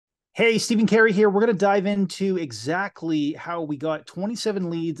Hey, Stephen Cary here. We're going to dive into exactly how we got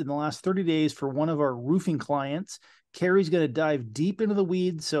 27 leads in the last 30 days for one of our roofing clients. Cary's going to dive deep into the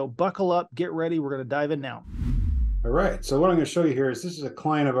weeds, so buckle up, get ready. We're going to dive in now. All right. So what I'm going to show you here is this is a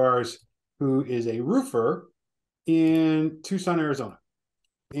client of ours who is a roofer in Tucson, Arizona.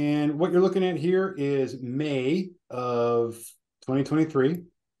 And what you're looking at here is May of 2023.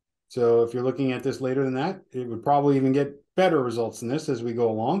 So if you're looking at this later than that, it would probably even get better results than this as we go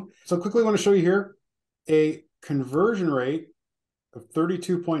along. So quickly, I want to show you here a conversion rate of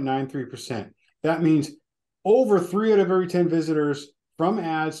 32.93%. That means over 3 out of every 10 visitors from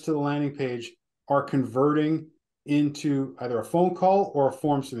ads to the landing page are converting into either a phone call or a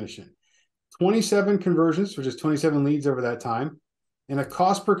form submission. 27 conversions, which is 27 leads over that time, and a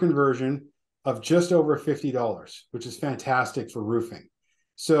cost per conversion of just over $50, which is fantastic for roofing.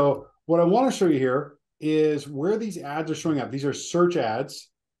 So what I want to show you here is where these ads are showing up. These are search ads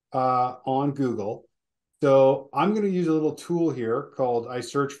on Google. So I'm going to use a little tool here called I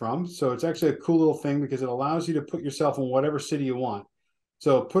Search From. So it's actually a cool little thing because it allows you to put yourself in whatever city you want.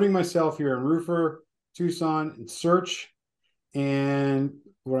 So putting myself here in Roofer, Tucson, and search. And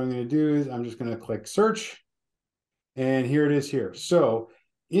what I'm going to do is I'm just going to click search. And here it is here. So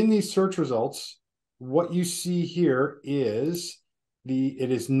in these search results, what you see here is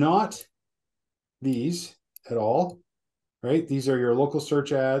it is not these at all, right? These are your local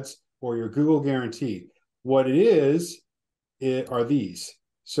search ads or your Google guaranteed. What it is, are these.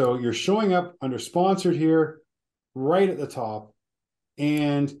 So you're showing up under sponsored here, right at the top.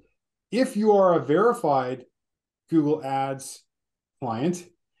 And if you are a verified Google Ads client,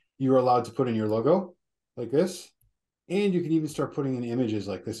 you are allowed to put in your logo like this. And you can even start putting in images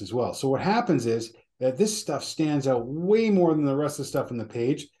like this as well. So what happens is that this stuff stands out way more than the rest of the stuff on the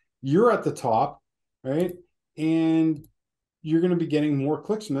page. You're at the top, right? And you're going to be getting more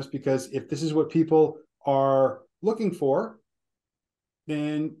clicks from this because if this is what people are looking for,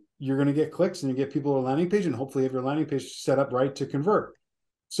 then you're going to get clicks and you get people to a landing page, and hopefully have your landing page set up right to convert.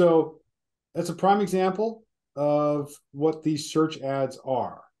 So that's a prime example of what these search ads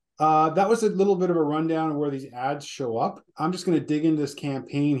are. That was a little bit of a rundown of where these ads show up. I'm just going to dig into this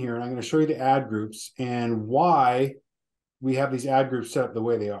campaign here, and I'm going to show you the ad groups and why we have these ad groups set up the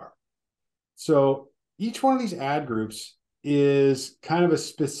way they are. So each one of these ad groups is kind of a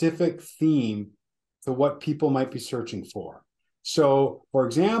specific theme to what people might be searching for. So, for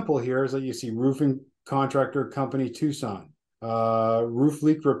example, here is that you see roofing contractor company Tucson, roof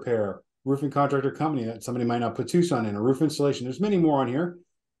leak repair, roofing contractor company that somebody might not put Tucson in, a roof installation. There's many more on here.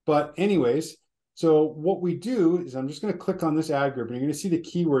 But anyways, so what we do is I'm just going to click on this ad group and you're going to see the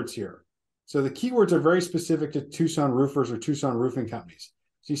keywords here. So the keywords are very specific to Tucson roofers or Tucson roofing companies.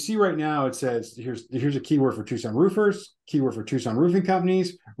 So you see right now it says, here's a keyword for Tucson roofers, keyword for Tucson roofing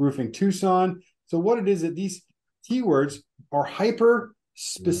companies, roofing Tucson. So what it is that these keywords are hyper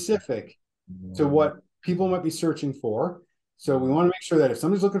specific to what people might be searching for. So we want to make sure that if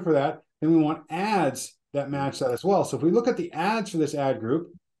somebody's looking for that, then we want ads that match that as well. So if we look at the ads for this ad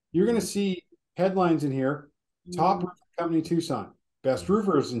group, you're going to see headlines in here: top roofing company Tucson, best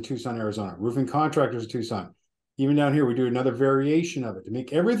roofers in Tucson, Arizona, roofing contractors in Tucson. Even down here, we do another variation of it to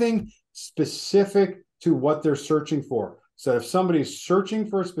make everything specific to what they're searching for. So if somebody's searching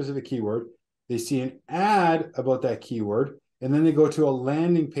for a specific keyword, they see an ad about that keyword, and then they go to a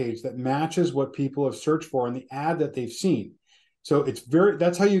landing page that matches what people have searched for in the ad that they've seen. So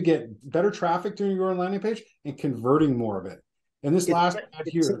that's how you get better traffic during your landing page and converting more of it. And this last ad It's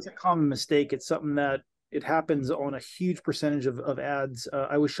here, such a common mistake. It's something that it happens on a huge percentage of ads.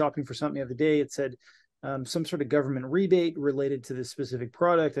 I was shopping for something the other day. It said some sort of government rebate related to this specific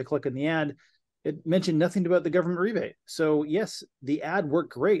product. I click on the ad. It mentioned nothing about the government rebate. So yes, the ad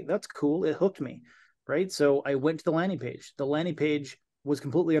worked great. That's cool. It hooked me, right? So I went to the landing page. The landing page was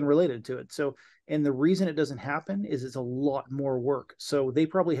completely unrelated to it. So, and the reason it doesn't happen is it's a lot more work. So they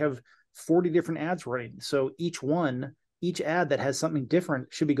probably have 40 different ads running. So each ad that has something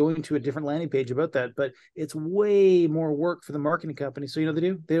different should be going to a different landing page about that. But it's way more work for the marketing company. So you know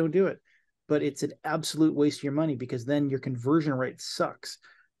they don't do it. But it's an absolute waste of your money because then your conversion rate sucks,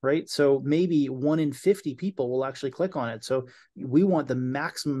 right? So maybe 1 in 50 people will actually click on it. So we want the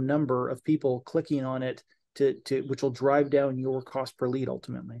maximum number of people clicking on it to which will drive down your cost per lead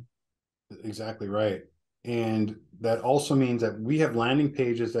ultimately. exactly right. And that also means that we have landing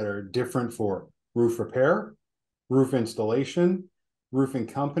pages that are different for roof repair, roof installation, roofing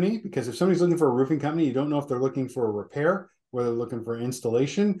company, because if somebody's looking for a roofing company, you don't know if they're looking for a repair, whether they're looking for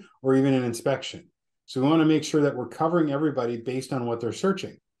installation or even an inspection. So we want to make sure that we're covering everybody based on what they're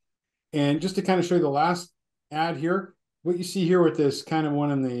searching. And just to kind of show you the last ad here, what you see here with this kind of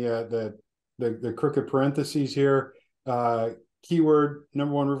one in the crooked parentheses here, keyword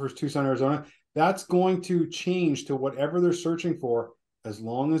 #1 roofers, Tucson, Arizona, that's going to change to whatever they're searching for, as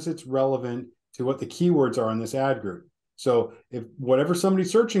long as it's relevant to what the keywords are in this ad group. So if whatever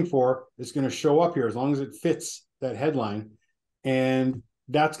somebody's searching for is going to show up here, as long as it fits that headline, and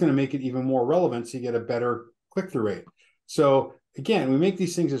that's going to make it even more relevant, so you get a better click-through rate. So again, we make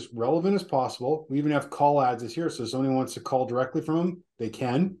these things as relevant as possible. We even have call ads here, so if somebody wants to call directly from them, they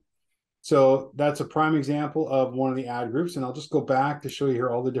can. So that's a prime example of one of the ad groups, and I'll just go back to show you here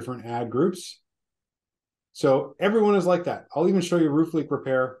all the different ad groups. So everyone is like that. I'll even show you roof leak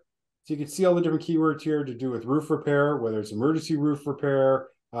repair. So you can see all the different keywords here to do with roof repair, whether it's emergency roof repair,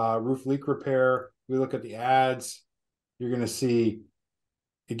 roof leak repair. We look at the ads, you're going to see,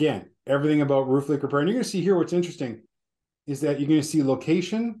 again, everything about roof leak repair. And you're going to see here what's interesting is that you're going to see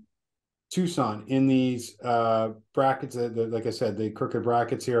location, Tucson, in these brackets, like I said, the crooked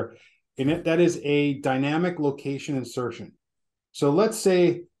brackets here. And that is a dynamic location insertion. So let's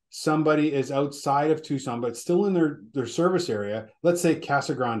say somebody is outside of Tucson, but still in their service area. Let's say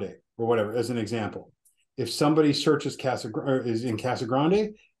Casa Grande or whatever, as an example. If somebody searches is in Casa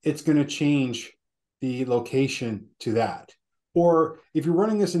Grande, it's going to change the location to that. Or if you're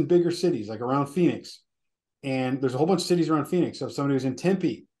running this in bigger cities, like around Phoenix, and there's a whole bunch of cities around Phoenix. So if somebody was in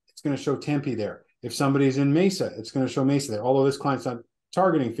Tempe, it's going to show Tempe there. If somebody's in Mesa, it's going to show Mesa there. Although this client's not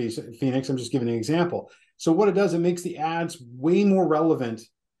targeting Phoenix, I'm just giving an example. So what it does, it makes the ads way more relevant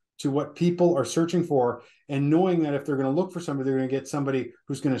to what people are searching for, and knowing that if they're going to look for somebody, they're going to get somebody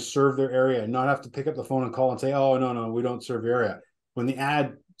who's going to serve their area and not have to pick up the phone and call and say, oh, no, we don't serve your area. When the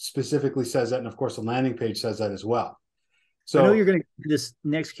ad specifically says that, and of course the landing page says that as well. So I know you're going to do this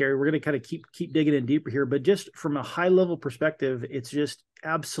next, Cary. We're going to kind of keep digging in deeper here, but just from a high level perspective, it's just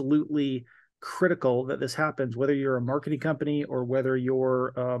absolutely critical that this happens, whether you're a marketing company or whether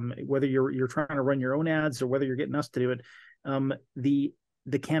you're trying to run your own ads or whether you're getting us to do it.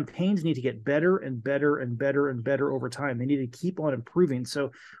 The campaigns need to get better and better and better and better over time. They need to keep on improving.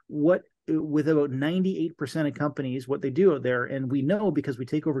 So with about 98% of companies, what they do out there, and we know because we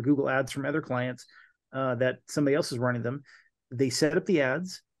take over Google ads from other clients that somebody else is running them, they set up the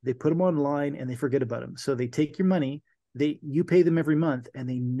ads, they put them online, and they forget about them. So they take your money, you pay them every month, and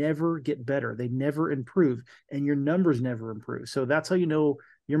they never get better. They never improve, and your numbers never improve. So that's how you know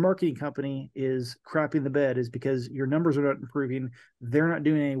your marketing company is crapping the bed, is because your numbers are not improving. They're not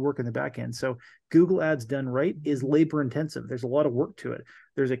doing any work in the back end. So Google ads done right is labor intensive. There's a lot of work to it.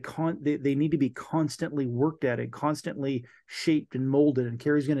 They need to be constantly worked at and constantly shaped and molded. And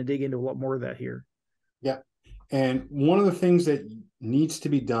Cary's going to dig into a lot more of that here. Yeah. And one of the things that needs to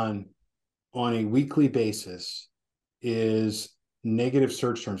be done on a weekly basis is negative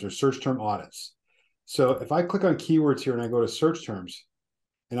search terms or search term audits. So if I click on keywords here and I go to search terms,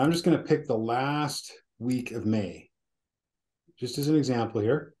 and I'm just going to pick the last week of May, just as an example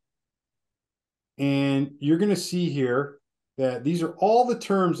here. And you're going to see here that these are all the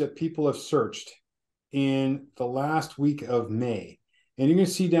terms that people have searched in the last week of May. And you're going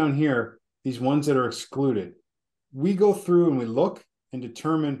to see down here, these ones that are excluded. We go through and we look and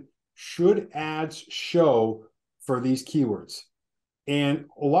determine, should ads show for these keywords? And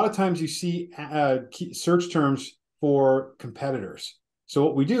a lot of times you see search terms for competitors. So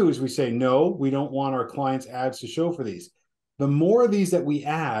what we do is we say, no, we don't want our clients' ads to show for these. The more of these that we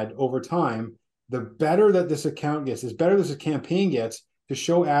add over time, the better that this account gets, the better this campaign gets to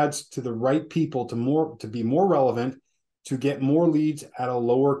show ads to the right people, to be more relevant, to get more leads at a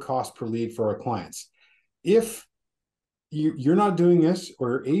lower cost per lead for our clients. If you're not doing this, or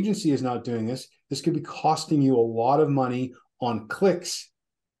your agency is not doing this, this could be costing you a lot of money on clicks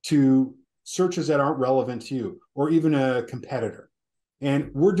to searches that aren't relevant to you, or even a competitor.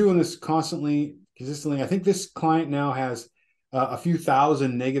 And we're doing this constantly, consistently. I think this client now has a few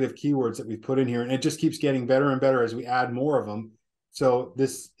thousand negative keywords that we've put in here, and it just keeps getting better and better as we add more of them. So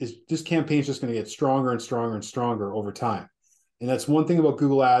this campaign is just going to get stronger and stronger and stronger over time. And that's one thing about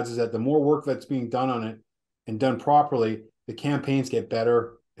Google Ads, is that the more work that's being done on it and done properly, the campaigns get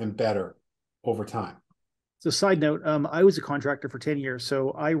better and better over time. So side note, I was a contractor for 10 years.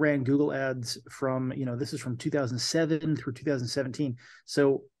 So I ran Google ads from, this is from 2007 through 2017.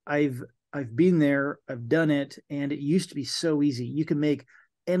 So I've been there, I've done it, and it used to be so easy. You can make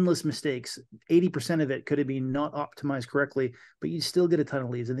endless mistakes. 80% of it could have been not optimized correctly, but you still get a ton of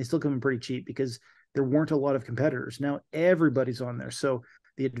leads, and they still come in pretty cheap because there weren't a lot of competitors. Now everybody's on there. So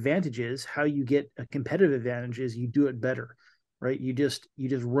the advantage is, how you get a competitive advantage is you do it better, right? You just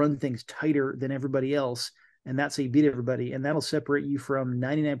run things tighter than everybody else. And that's how you beat everybody. And that'll separate you from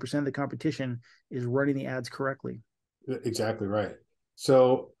 99% of the competition, is running the ads correctly. Exactly right.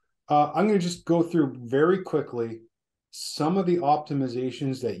 So I'm going to just go through very quickly some of the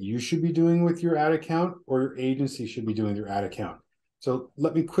optimizations that you should be doing with your ad account or your agency should be doing with your ad account. So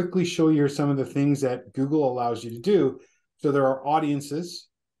let me quickly show you some of the things that Google allows you to do. So there are audiences,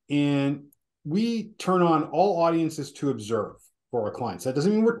 and we turn on all audiences to observe for our clients. That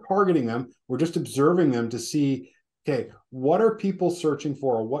doesn't mean we're targeting them. We're just observing them to see, okay, what are people searching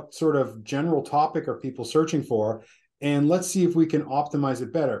for? What sort of general topic are people searching for? And let's see if we can optimize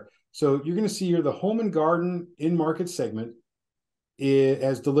it better. So you're going to see here the home and garden in market segment. It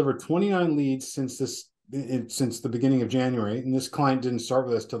has delivered 29 leads since the beginning of January, and this client didn't start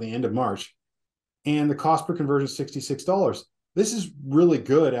with us till the end of March. And the cost per conversion is $66. This is really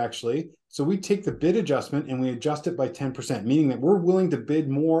good, actually. So we take the bid adjustment and we adjust it by 10%, meaning that we're willing to bid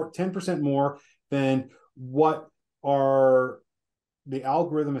more, 10% more than what the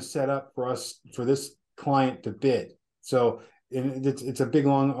algorithm is set up for us, for this client to bid. So it's a big,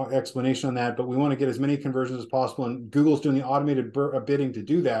 long explanation on that, but we want to get as many conversions as possible. And Google's doing the automated bidding to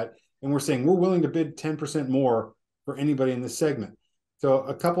do that. And we're saying we're willing to bid 10% more for anybody in this segment. So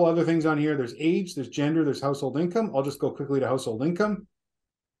a couple other things on here. There's age, there's gender, there's household income. I'll just go quickly to household income.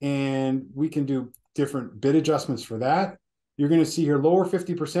 And we can do different bid adjustments for that. You're going to see here lower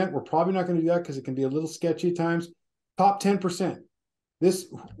 50%. We're probably not going to do that because it can be a little sketchy at times. Top 10%. That's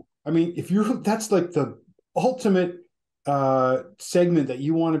like the ultimate segment that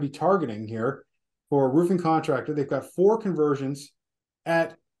you want to be targeting here for a roofing contractor. They've got 4 conversions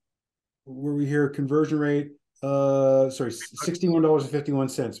at, where we hear conversion rate,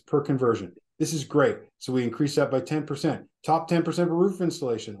 $61.51 per conversion. This is great. So we increase that by 10%. Top 10% for roof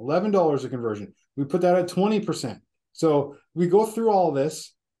installation, $11 a conversion. We put that at 20%. So we go through all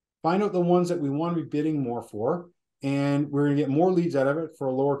this, find out the ones that we want to be bidding more for, and we're going to get more leads out of it for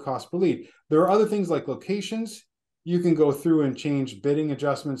a lower cost per lead. There are other things like locations. You can go through and change bidding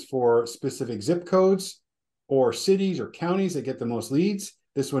adjustments for specific zip codes or cities or counties that get the most leads.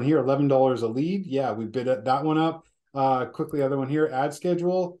 This one here, $11 a lead. Yeah, we bid that one up. Quickly, other one here, ad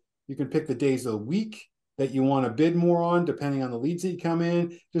schedule. You can pick the days of the week that you want to bid more on, depending on the leads that you come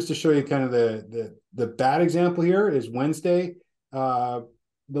in. Just to show you kind of the bad example here is Wednesday. The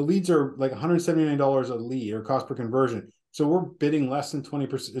leads are like $179 a lead or cost per conversion. So we're bidding less than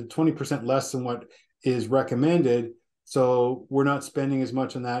 20% less than what is recommended. So we're not spending as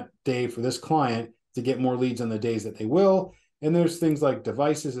much on that day for this client to get more leads on the days that they will. And there's things like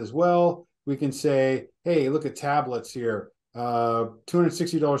devices as well. We can say, hey, look at tablets here.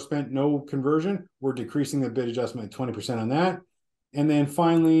 $260 spent, no conversion. We're decreasing the bid adjustment at 20% on that. And then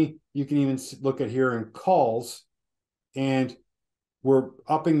finally, you can even look at here in calls, and we're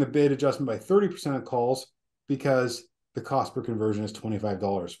upping the bid adjustment by 30% of calls because the cost per conversion is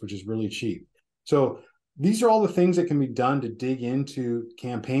 $25, which is really cheap. So these are all the things that can be done to dig into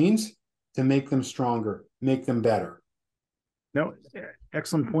campaigns to make them stronger, make them better. No,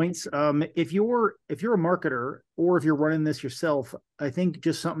 excellent points. If you're a marketer or if you're running this yourself, I think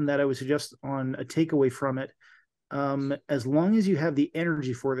just something that I would suggest on a takeaway from it, as long as you have the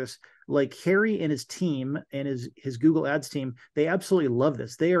energy for this, like Cary and his team and his Google Ads team, they absolutely love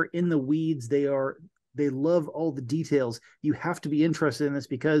this. They are in the weeds. They love all the details. You have to be interested in this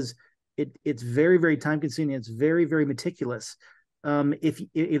because it's very, very time consuming. It's very, very meticulous.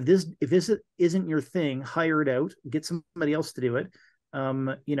 If this isn't your thing, hire it out, get somebody else to do it.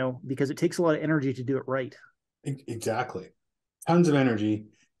 Because it takes a lot of energy to do it right. Exactly. Tons of energy,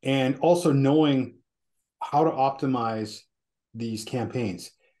 and also knowing how to optimize these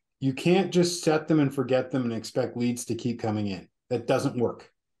campaigns. You can't just set them and forget them and expect leads to keep coming in. That doesn't work.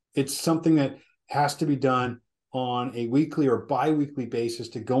 It's something that has to be done on a weekly or bi-weekly basis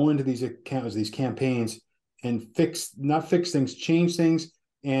to go into these accounts, these campaigns, and change things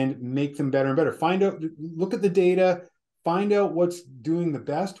and make them better and better. Look at the data, find out what's doing the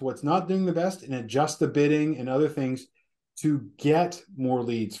best, what's not doing the best, and adjust the bidding and other things to get more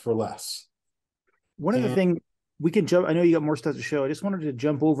leads for less. One of the things we can jump, I know you got more stuff to show. I just wanted to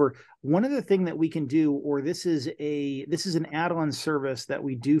jump over one other thing that we can do, or this is an add-on service that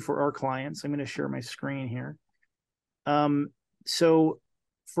we do for our clients. I'm going to share my screen here. So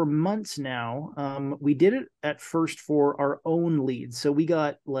for months now, we did it at first for our own leads. So we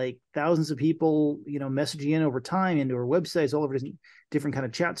got like thousands of people, messaging in over time into our websites, all over different kind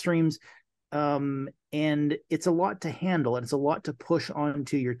of chat streams. And it's a lot to handle, and it's a lot to push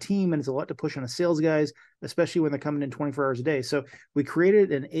onto your team, and it's a lot to push on the sales guys, especially when they're coming in 24 hours a day. So we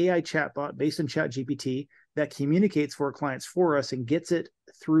created an AI chatbot based on ChatGPT that communicates for our clients for us and gets it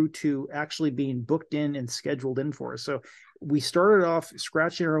through to actually being booked in and scheduled in for us. So we started off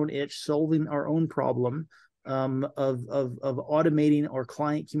scratching our own itch, solving our own problem, of automating our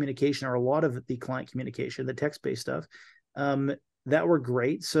client communication, or a lot of the client communication, the text-based stuff, that were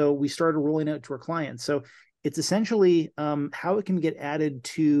great. So we started rolling out to our clients. So it's essentially how it can get added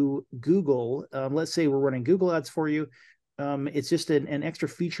to Google. Let's say we're running Google ads for you. It's just an extra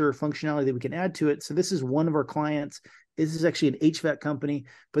feature functionality that we can add to it. So this is one of our clients. This is actually an HVAC company,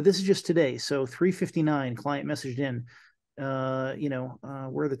 but this is just today. So 3:59, client messaged in. Where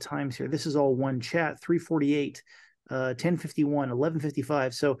are the times here? This is all one chat. 3:48, 10:51,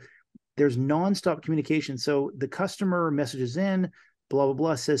 11:55. So there's nonstop communication. So the customer messages in, blah, blah,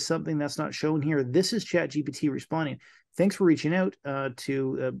 blah, says something that's not shown here. This is ChatGPT responding. Thanks for reaching out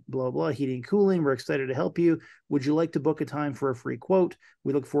to blah, blah, heating and cooling. We're excited to help you. Would you like to book a time for a free quote?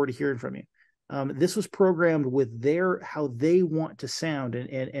 We look forward to hearing from you. This was programmed with how they want to sound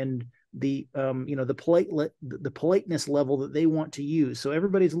and the the politeness level that they want to use. So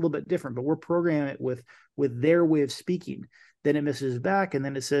everybody's a little bit different, but we're programming it with their way of speaking. Then it messages back, and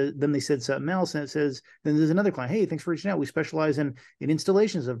then it says, then they said something else, and it says, then there's another client. Hey, thanks for reaching out. We specialize in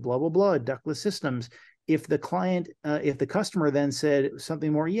installations of blah, blah, blah, ductless systems. If the customer then said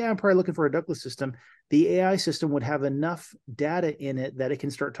something more, yeah, I'm probably looking for a ductless system, the AI system would have enough data in it that it can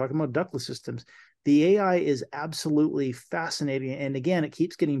start talking about ductless systems. The AI is absolutely fascinating. And again, it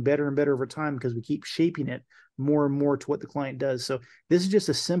keeps getting better and better over time because we keep shaping it more and more to what the client does. So this is just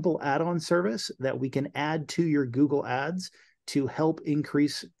a simple add-on service that we can add to your Google Ads to help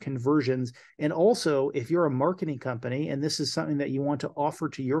increase conversions. And also, if you're a marketing company and this is something that you want to offer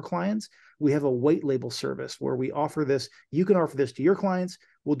to your clients, we have a white label service where we offer this. You can offer this to your clients.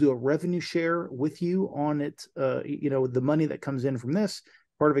 We'll do a revenue share with you on it. The money that comes in from this,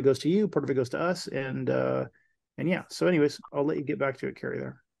 part of it goes to you, part of it goes to us. And yeah, so anyways, I'll let you get back to it, Cary,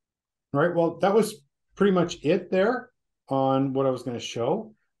 there. All right. Well, that was pretty much it there on what I was going to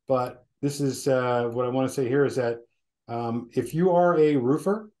show. But this is what I want to say here is that if you are a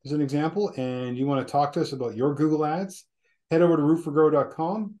roofer, as an example, and you want to talk to us about your Google Ads, head over to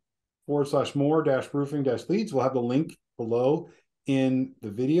roofergrow.com/more-roofing-leads. We'll have the link below in the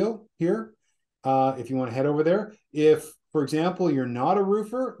video here if you want to head over there. If, for example, you're not a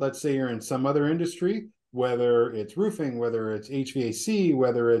roofer, let's say you're in some other industry, whether it's roofing, whether it's HVAC,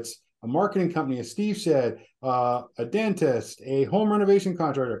 whether it's a marketing company, as Steve said, a dentist, a home renovation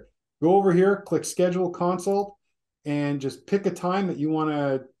contractor, go over here, click schedule consult, and just pick a time that you want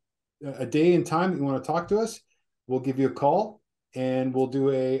a day and time that you want to talk to us. We'll give you a call and we'll do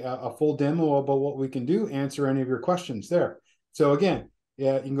a full demo about what we can do, answer any of your questions there. So again,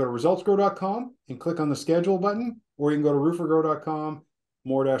 you can go to resultsgrow.com and click on the schedule button, or you can go to roofergrow.com,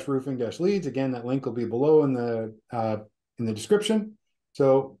 more-roofing-leads. Again, that link will be below in the description.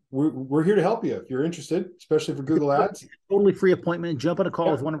 So we're here to help you if you're interested, especially for Google Ads. Totally free appointment. Jump on a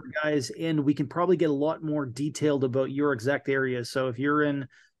call with one of our guys, and we can probably get a lot more detailed about your exact area. So if you're in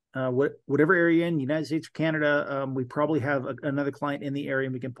whatever area you're in, United States or Canada, we probably have another client in the area,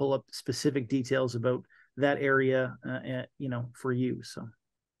 and we can pull up specific details about that area, for you. So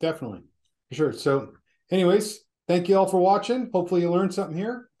definitely, for sure. So anyways, thank you all for watching. Hopefully you learned something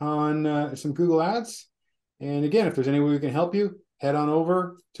here on some Google Ads. And again, if there's any way we can help you, head on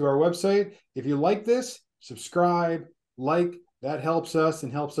over to our website. If you like this, subscribe, like, that helps us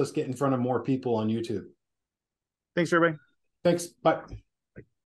and helps us get in front of more people on YouTube. Thanks, everybody. Thanks. Bye.